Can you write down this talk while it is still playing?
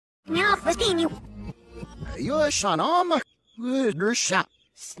now for you. You're son of a good shot.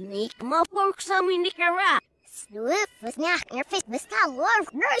 Sneak my folks on me, Nicara. Snoop was not your fist, was not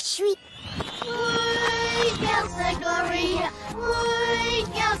love, nursery. Oi, Gelsa, Gloria. Oi,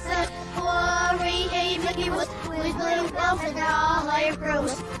 Gelsa, Glory. Hey, Mickey was with little girls and all higher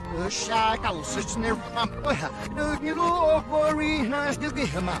grows. The shackles, it's near from the little glory, nice to get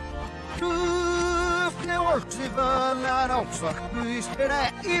him out. No works if a lot of suck. We spit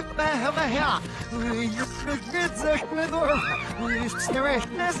at if I have a hair. You're good, such with her. We stare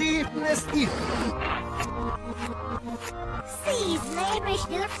at Nessie. Sees, neighbors,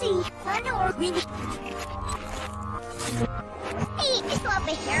 near sea, fun or minute. Eat this up a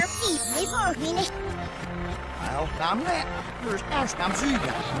hair, feet, live or minute. Well, I'm that. There's I'm seeing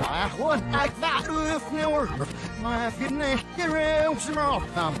my one like that. If no work, my fitness, get around some off.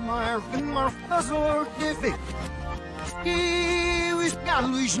 My puzzle, defeat. He was got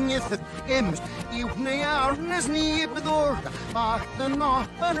losing it. Ems, if they are listening at the door, back the knock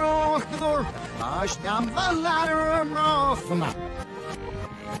and off the door. I stand the ladder and off the map.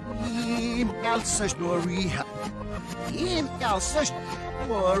 He got such story. He got such.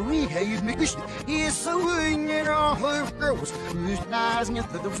 Worry, hey, because he's so in all her girls. Who's nice, and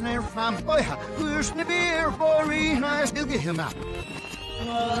the doors never found boy. Who's the beer, worry, nice to get him out.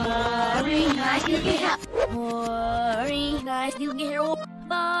 Worry, nice to get up. Worry, nice to get up.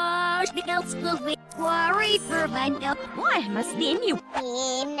 Bars, the girls will be worry for my up. Why must be you?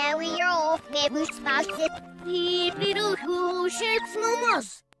 And now we're off, never spouse it. The little who shapes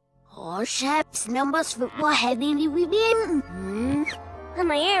numbers. Or shapes numbers for what having you been? And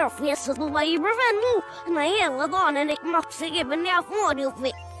I air feels the way you prevent you. And I air with on and it must be given now for you.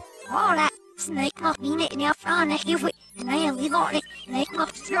 All that snake must be knitting out on it. And I only got it. And I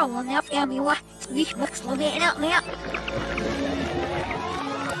must throw on their family. What? Squeak must be getting out there.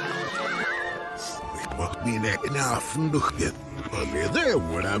 Snake must be knitting out from the kid. Only there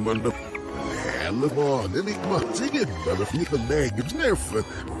when I'm on the. And the bond, and it must get better if you can leg his nerve.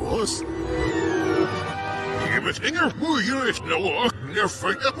 Was. But in your boy, is no walk, near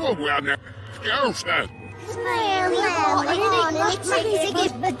for the whole one. Scout.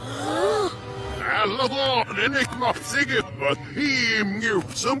 I love all, and it must sing it, but him knew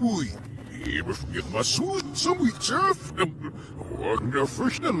some way. He must get my suit, some weeks surf. Walking the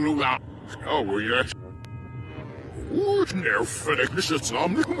first and look out. Oh, yes. Who's near for the kisses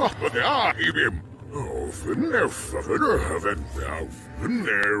on the mouth, but I give him. Oh, for nerve, for nerve.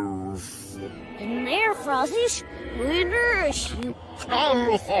 In there, Frozzies, we nourish you.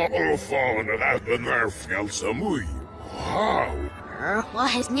 I'll fall and I've been there felt some way. Wow. What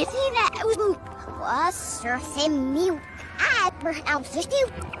has nothing that was was certain new. I pronounced it you.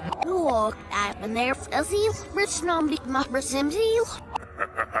 Look, I've been there, Frozzies, rich nombic mopper simsil.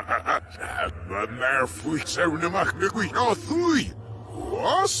 I've been there for 7 o'clock, we got 3.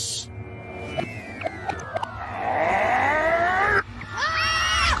 What?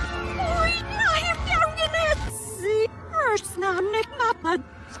 Snarnig nappen.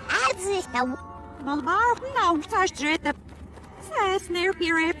 Uitzicht nou. Maar waarom nou verstritten? Zes neer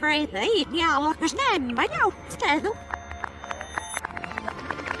hier breed. Ja, lekker nemen bij jou. Stel.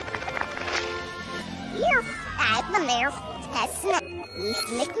 Hier, uit mijn neer. Tessen. Ik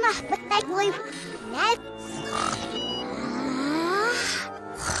lik nog met mijn glue. Net.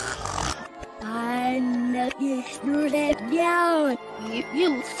 En dat is door dat jou. Je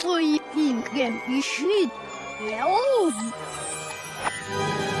wil voor je team gaan beschiet. Ja.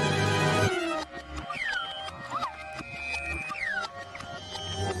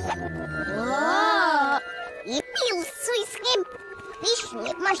 Ik wil zo slim. Wie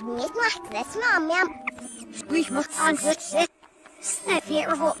niet maar niet mag dat naam ja. Wie mag aanzetten? Snap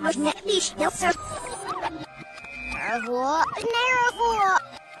hier voor maar net die stilse. Ervoor, nervoor.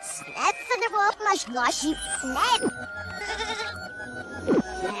 Snap van de voor maar slasje. Snap.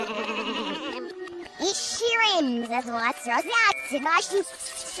 Ищем, зазваться, разяться, наши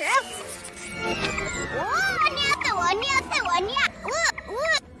шеф. О, нет того, нет.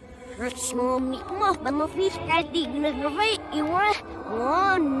 Ручном махом фишка дигнувай его.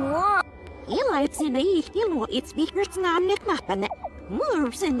 Но. И лайцы на их тело, и спикерс нам не кнапаны.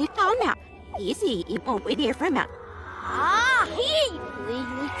 Мурс не тона. Изи и попы дерфема. Ah, he, we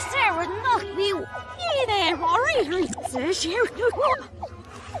serve not you. He there, worry, sir.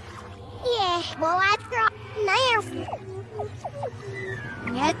 Yeah, well, I've got nerve.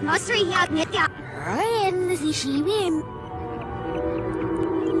 Нет, мостри, я нет, я. Рен, зашибем.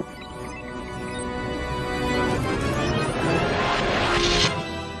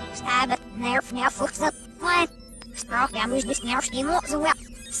 Stab it, nerve, now, fuchs up, fine. Sprach, ja, muss das nerv stehen, so, ja.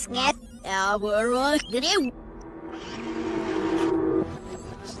 snap. We're on the new.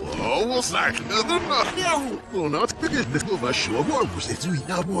 Slow snack. Well, not forget the show more was it we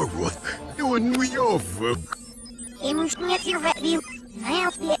now more worth. Doing we over. Get your value.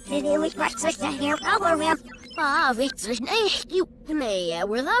 I'll get to do it right such a hair color around. Victor's nice. You may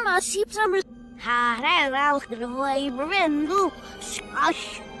we're the most sheep summer. I'll get away, Brendo.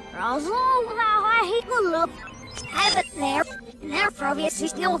 Squash. Rosal, now I hate the look. Have it there. Now, obviously,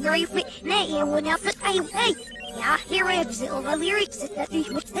 still very free. Nay, you would have to say, hey. Yeah, here is all the lyrics that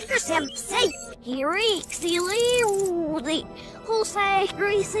you would sticker some say. Here is the who say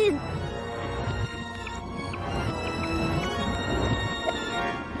greasy.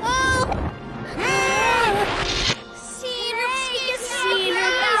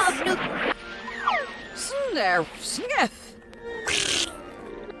 There, sniff.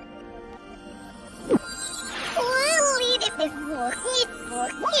 Lead it before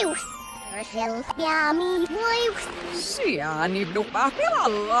you. Yourself, yummy boys. See, I need no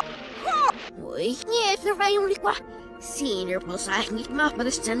papilla. Boy, yes, the rain qua. Senior plus I need my for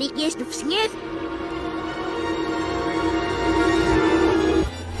the sunny guest of Smith.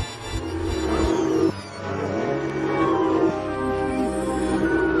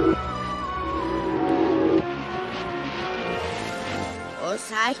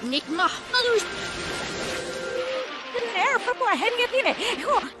 I need my mother's. There for my head get in it.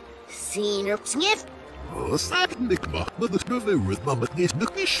 Senior Smith. Saknik Mahmoud is never with Mama is the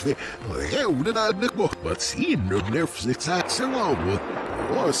fish. How did I look but seen no nerves exact so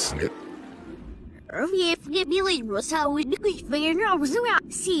was snip. If you believe was how we do it for your nose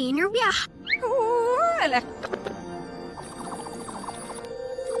around senior, yeah.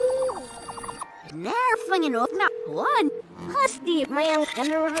 Nerfing enough, not one. Husky man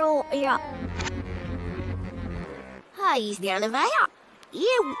can roll, yeah. He's down the valley.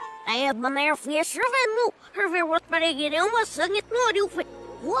 You. I have my mare for your servant. Her was better get in was sung it no do for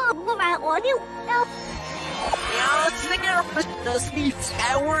what about on you? Yeah, let's make it the speeds.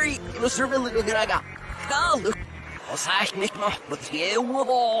 I worry the servant little graga. Go. Sash Nick but yeah,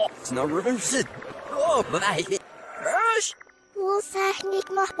 wall. It's no reverse. Oh, but I hit. Rush. Well, Sash Nick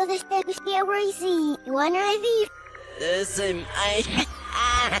but the step is there easy. You want to leave? Listen,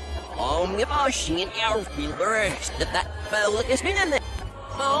 I'm washing an airfield burst that fell like a spin in it.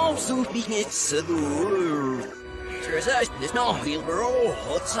 Oh, so be it so. There's no field bro,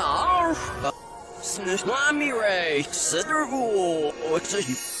 what's off? Snus mommy right, Sitter who, what's a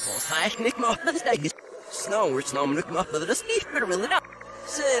sash nick muff of the stage. Snow, it's no nick muff of the speed, but really not.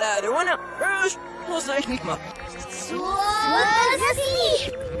 Said I don't want to rush, what's sash nick muff?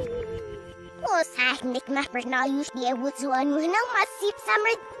 Swazzy! Oh, sash nick muff, but now you see a woods one with no must see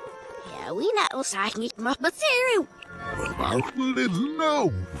summer. Yeah, we know sash nick muff, but zero. Well, I didn't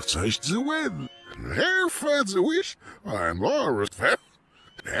know. Says the win. Her fans a wish. I'm Laura's pet.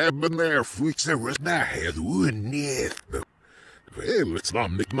 I've been there for weeks. There was not had one yet. Well, it's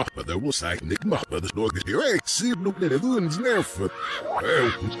not Nick Mappa. There was like Nick Mappa. There's no good here. I see no better one's there for.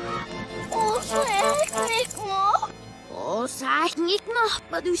 Oh, sash nick muff. Oh, sash nick muff,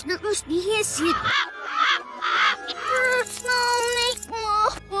 but there's not much to hear.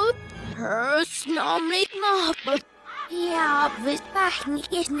 Hurts no Nick Mappa. Ja, we pakken niet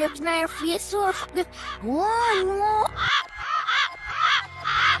eens niks naar vier zorgen. One.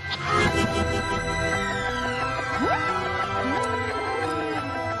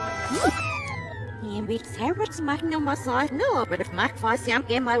 Je weet zelfs mag nog maar zeggen, no, maar het maakt vast jam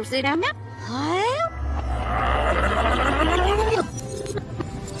geen maar zit aan me.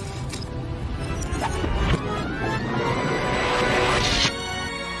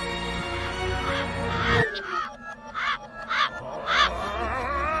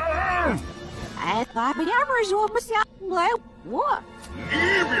 I never saw myself. What?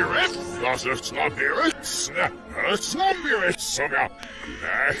 Das ist noch Beritz. Das ist Beritz sogar.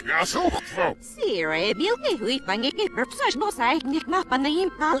 Ich ga so vor. Sire, Billy, we find it for such no side, Nick Map and the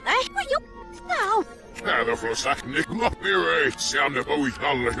impalt. For you. Now. Ja, daarvoor zegt Nick Map Beritz. Ja, de boy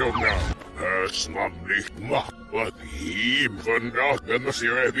kan het ook nou. Het is nog niet Map. Wat hier vandaag en de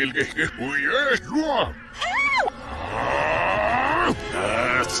Sire Billy. Hoe je het hoor.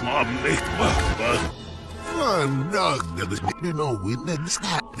 Het is nog niet Map. Vandaag, dat is niet nou in de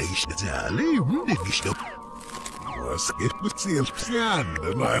stad. Nee, het is alleen niet op. Was het met zelfs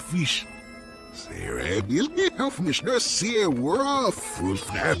maar vis. Sarah Billy, of niet nou zeer woord voor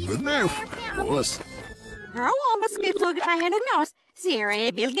hebben nerf. Was. Her almost skip look at my head of nose.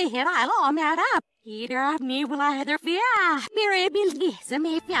 Sarah Billy hit all mad up. Either of me will I have their fear. Sarah Billy, some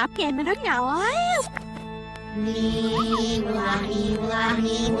if you came in a now. Me willa, me willa,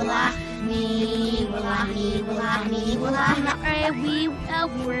 me willa, me willa, me willa, me willa. Not we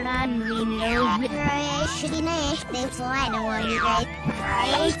word on me no. Should nice, there's a lot of one right.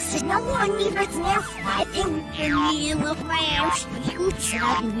 Right, no one even there fighting me look my house. Oops,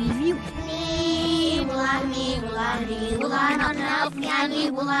 I believe you. Me willa, me willa, me willa. Not enough, yeah,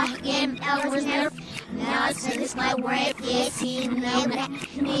 me willa. Again, I was there. Now I said this my wife, yes, he know that.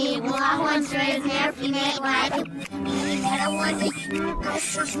 Me will I want to there, he may like it. Me that I want to go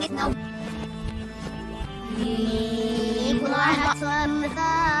search me no. Me will I have some of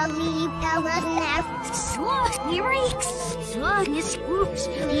the leave that wasn't there. So, he reeks. So, his groups,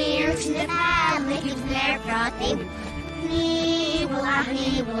 here's the valley, he's there, brought them. Me will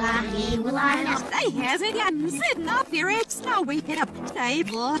I not. They has it and sitting up here. It's now we get up. Stay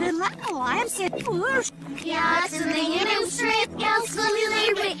blood and let the lion sit first. Yeah, something in him straight, yeah, slowly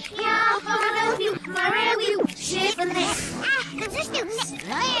later. Yeah, I'll you, you, shit for this. That's just doing it.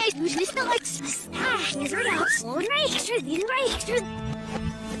 I was just like, is right out, slow and right.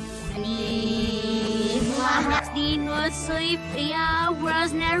 Steve was sleep, yeah,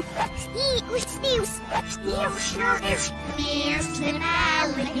 was never. Steve, snorkers. Here's the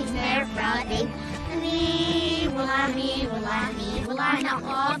valley, he's there, Friday. Me will I not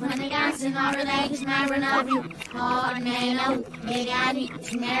off when the dancing over legs, never know you. Oh, no, they got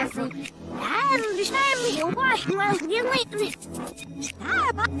it, never from. I understand me, why, well, you wait.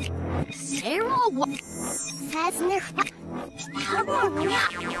 Stop. Sarah, what? That's never.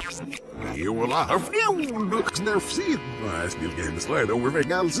 You will have you looks nerf see. I still getting the slide over my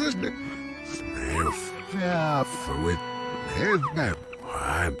gal's sister. Nerf. Yeah, for it. Head now.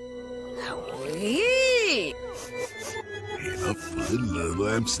 I'm. Hey.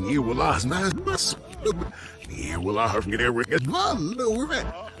 I'm sneer will I mas. You will have me there with one over it.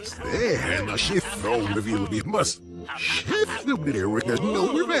 Stay and a shift from the view be must. Shift the there with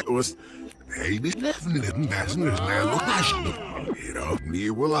no reverse. Hey, this nothing business now. You know, me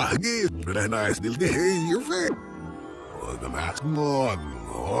will I give, but then I still get your face. Well, the mask on.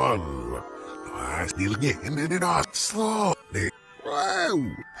 I still getting it out slowly. Wow.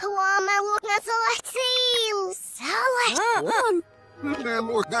 Who am I looking at the seals? Now,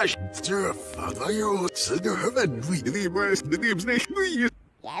 look, gosh, sir, father, you're such a heaven. We the rest the name's nation.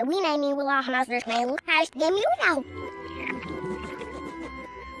 Yeah, we know me will I have my look at them, you know.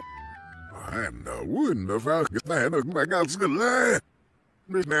 I'm the one of our man of my God's good lad.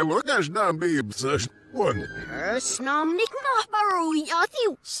 Miss Nello, gosh, damn babe, such one. Snom Nick Nahbaro,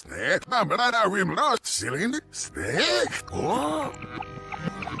 you. Snack, but I don't remember not cylinder. Snack, oh.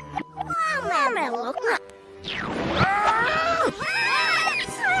 Mama, look.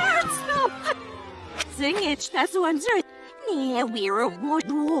 Sing it, that's one's right. Yeah, we're a wood.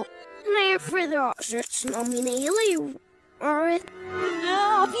 Near for the officers, no me nearly. Alright.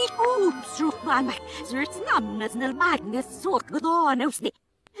 No, he hoops, Rukman. There's numbness in the madness, so good on, Osney.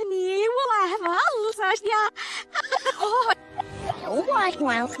 And he will have all such, yeah. Oh,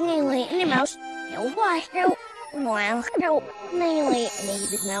 well, nearly in the mouse. Oh, well, nearly,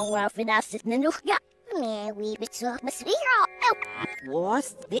 maybe now, well, for that sitting in the yeah. Yeah, we bit so must be all.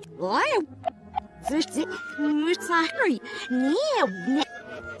 What's it? Why? There's it. What's sorry? Yeah,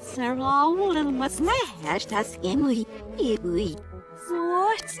 Sarah will must smash that skin. So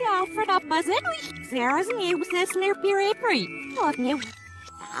it's offered up as it. Sarah's new says near period free. What new?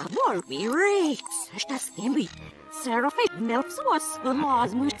 I won't be rich. Such a skin. Sarah milks was the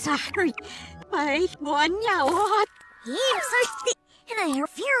laws with sorry. But one now what? Yeah, so and I hear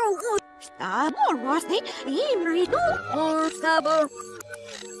fear good. Stop or rusty. Henry, or stubber.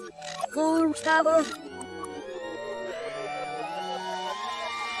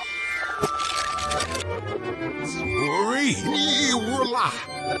 Sorry, you will laugh.